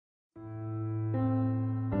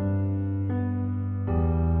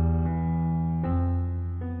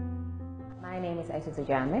Yahya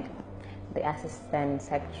Jammeh, the Assistant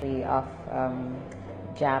Secretary of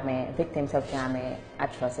Victims of Jammeh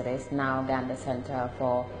Atrocities, now Gambia Center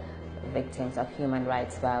for Victims of Human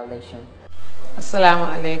Rights Violation. Assalamu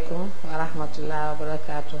alaikum wa rahmatullahi wa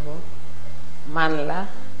barakatuhu. Man la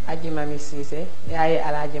Aji Mami Cissé, yaayi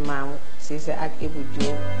Alhaji Mamou Cissé ak Ibu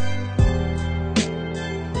Diop.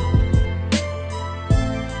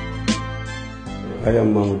 I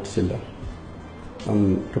am Mahmoud Silla.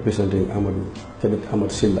 I'm representing Cadet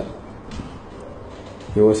Ahmad Silla.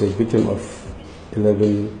 He was a victim of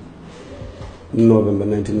 11 November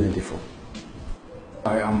 1994.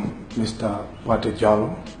 I am Mr. Pate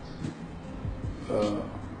Jallo,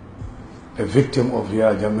 a victim of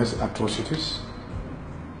Yahya Jammeh's atrocities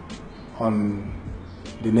on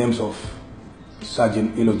the names of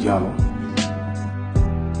Sergeant Ilo Jallo.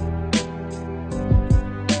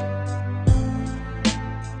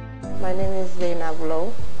 My name is Zainab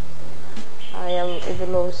Low. I am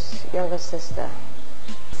Ivilo's younger sister.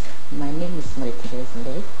 My name is Marie Therese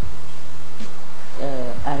Ndeye.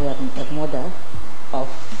 I am a mother of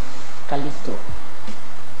Callisto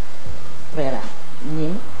Prera,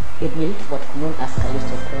 named Emil, but known as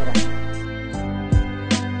Callisto Prera.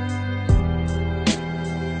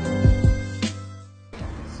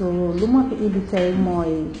 So lu ma fi indi tey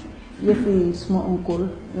mooy yëfi suma uncle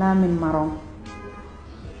Lamine Maron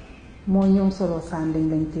moo ñoom solo sanding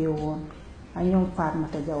lañ téye woon ak ñoom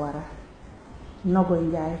Fatmata Jawara Nogoy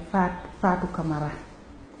Njaay Fatou Camara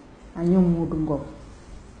ak ñoom Moodu Ngom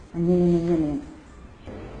ak ñeneen.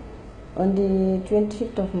 On the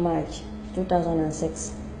 25th of March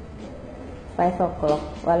 2006, 5 o'clock,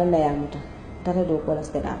 wala ndayamuta dara do ko la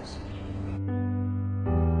state house.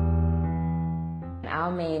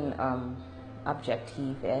 Our main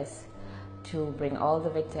objective is to bring all the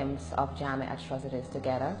victims of Jammeh atrocities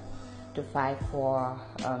together to fight for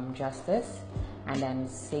justice and then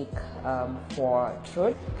seek for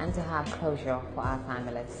truth and to have closure for our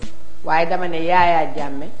families. Waaye dama ne Yahya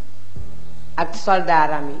Jammeh ak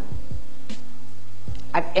soldaaram yi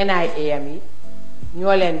ak NIA am yi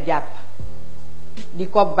ñoo leen jàpp di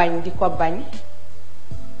ko bañ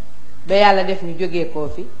ba Yàlla def ñu jógee koo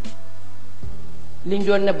fi liñ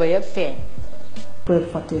doon na ba yëpp feeñ.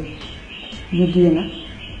 Preuve fatile ñu génn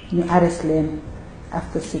ñu arrest leen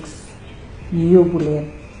after 6 ñu yóbbu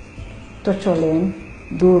leen tocco leen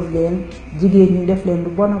dóor leen jigéen ñu def leen lu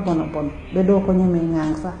bon ba doo ko ñemee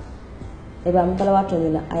ŋàng sax. Eba mkala watu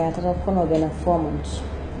nila ayatara kono bena 4 months.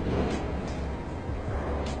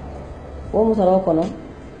 Wo musara kono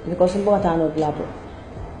because mbo tano blato.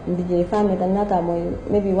 Ndije family tan nata moy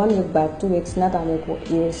maybe 1 week back 2 weeks nata moy ko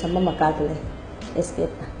ye sama makatule escape.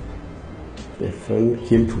 A friend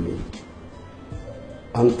came to me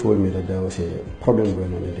and told me that there was a problem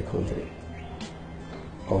going on in the country,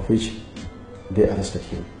 of which they arrested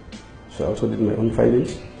him. So I also did my own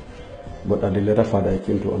findings, but at the later part I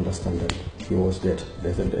came to understand that he was dead.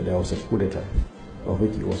 They said that there was a coup d'etat of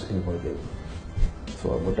which he was involved in.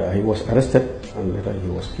 So, but he was arrested and later he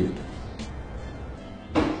was killed.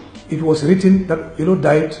 It was written that Ilo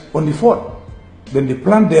died on the 4th. Then the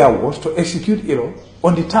plan there was to execute Ilo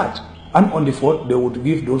on the 3rd. And on the 4th, they would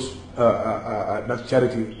give those that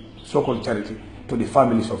charity, so-called charity, to the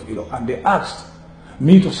families of Ilo. And they asked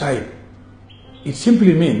me to sign. It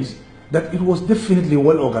simply means that it was definitely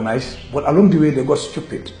well organized, but along the way they got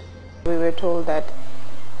stupid. We were told that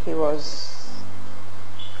he was,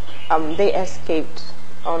 they escaped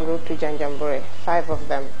en route to Janjanbureh, 5 of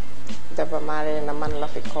them, Dabamare, Naman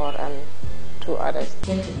Lafikor, and 2 others.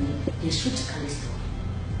 They shoot Callisto.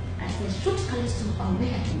 I said, shoot Callisto on where?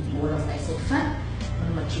 In Wolof. I said, fine.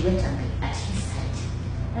 She went at his side.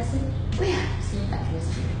 I said, where? He said, at your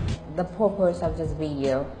street. The purpose of this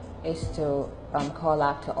video is to call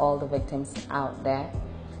out to all the victims out there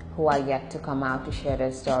who are yet to come out to share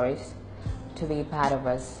their stories, to be part of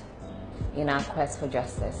us in our quest for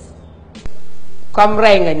justice. Comme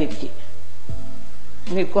rey nga nit ki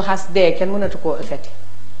nit ko xas dee kenn mënatu koo ëkkati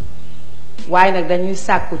waaye nag dañuy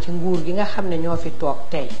sàkku ci nguur gi nga xam ne ñoo fi toog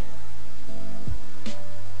tey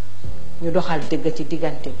ñu doxal dëgg ci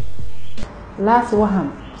diggante bi. laa si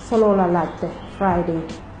waxam solo la laajte Friday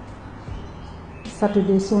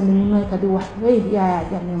Saturday Sunday ñu nekk di wax wey Yahya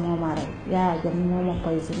Jammeh moo ma rey Yahya Jammeh moo ma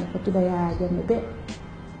poison ko tudda Yahya Jammeh be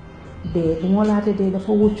dee bu moo laate dee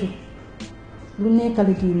dafa wuccu lu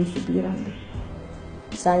nekkali diini si biiram bi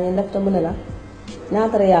Sanye lefta bunela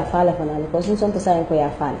natara ya fale fanale ko sun sonta sayen ko ya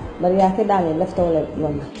fale bari ya ke dame lefta wala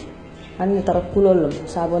lonna hanni tara kulolum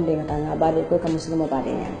sabonde ngata nga bade ko kam muslimo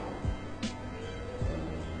bade nyam.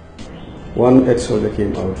 One ex-soldier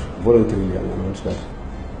came out voluntarily and announced that,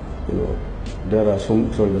 there are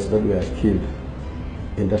some soldiers that were killed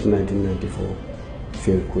in that 1994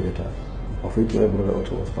 failed coup d'etat, of which my brother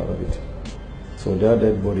also was part of it. So their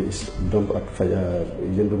dead body is dumped at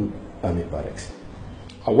Yendum Army Barracks.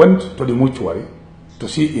 I went to the mortuary to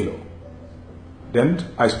see Ilo. Then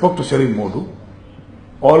I spoke to Serin Modu.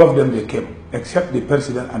 All of them, they came, except the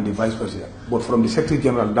president and the vice president. But from the secretary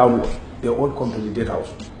general downwards, they all come to the death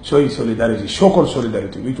house, showing solidarity, so-called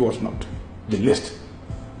solidarity, which was not the list.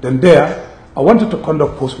 Then there, I wanted to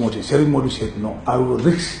conduct post-mortem. Serin Modu said, no, I will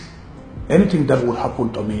risk anything that would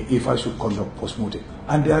happen to me if I should conduct post-mortem.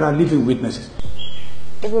 And there are living witnesses.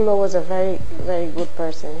 Ibulo was a very, very good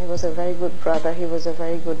person. He was a very good brother. He was a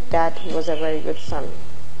very good dad. He was a very good son.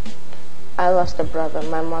 I lost a brother.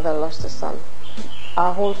 My mother lost a son.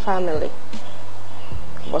 Our whole family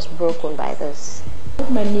was broken by this.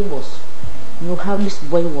 My neighbors knew how this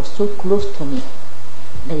boy was so close to me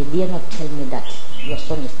that they dare not tell me that your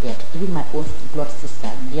son is dead. Even my own blood sister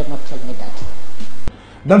dare not tell me that.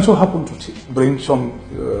 Then so happened to bring some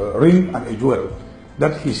ring and a jewel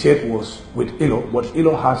that he said was with Ilo, but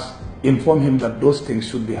Ilo has informed him that those things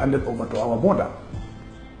should be handed over to our mother.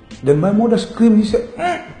 Then my mother screamed. He said,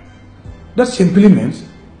 that simply means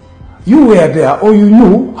you were there or you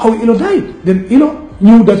knew how Ilo died. Then Ilo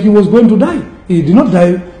knew that he was going to die. He did not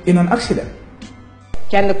die in an accident.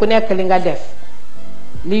 kenn ku nekk li nga def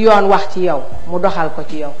li yoon wax ci yow mu doxal ko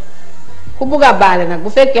ci yow ku bugg a baale nag bu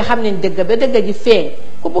fekkee xam nañ dëgg ba dëgg ji feeñ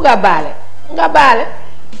ku bugg a baale nga baale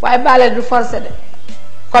waaye baale du forcé de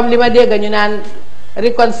comme li ma dégg ñu naan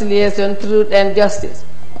reconciliation truth and justice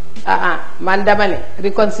man dama ne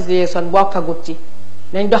reconciliation bokkagut ci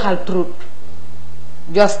nañ doxal truth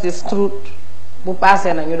justice truth bu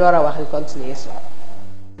passé na ñu door a wax reconciliation.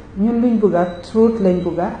 ñun luñ bëgg a truth lañ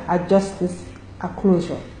bëgg ak justice ak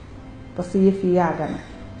closure parce que yëf yi yàgg na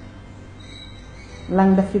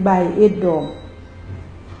lang daf fi bàyyi 8 doom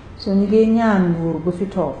soo ñu ngi ñaan nguur bu fi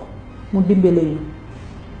toog mu dimbale ñu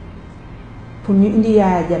pour ñu indi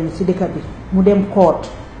Yahya Jammeh ci dëkk bi mu dem court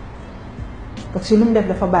parce que lu mu def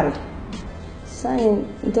dafa bari. Sain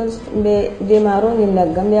intol be demaro ni la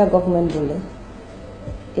Gambia government dule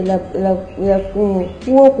ila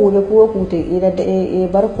kuwo kute ila e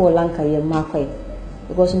barko lanka ye makoy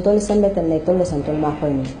because intol sambeta ne tol santol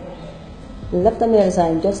makoy ni lafta mi sa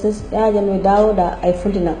injustice Yahya Jammeh dawda ay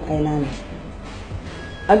fundina ay nana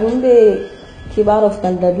adumbe kibar of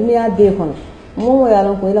kan da dunia be kono mo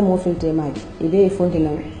yalan ko ila mo filte maji ibe fundina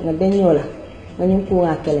na benyola ngani ko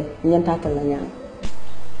ngakele nyanta kala nyama.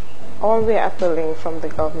 All we're appealing from the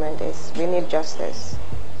government is we need justice.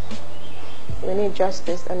 We need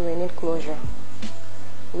justice and we need closure.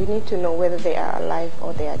 We need to know whether they are alive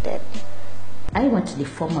or they are dead. I want the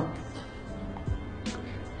former,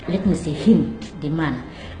 let me say him, the man,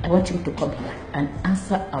 I want him to come here and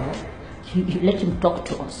answer let him talk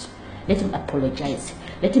to us. Let him apologize.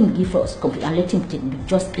 Let him give us complaint and let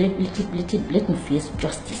him let him face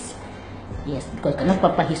justice. Yes, because cannot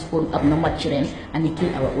papa his own abnormal children and he kill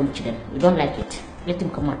our own children. We don't like it. Let him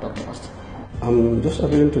come and talk to us. I'm just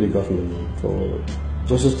appealing to the government for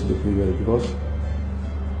justice to be prevailed because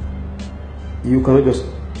you cannot just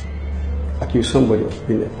accuse somebody of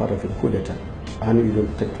being a part of a coup d'etat and you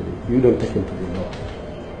don't take him to the law.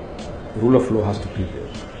 The rule of law has to prevail.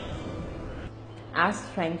 Our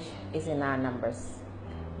strength is in our numbers.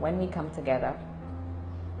 When we come together,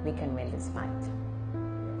 we can win this fight.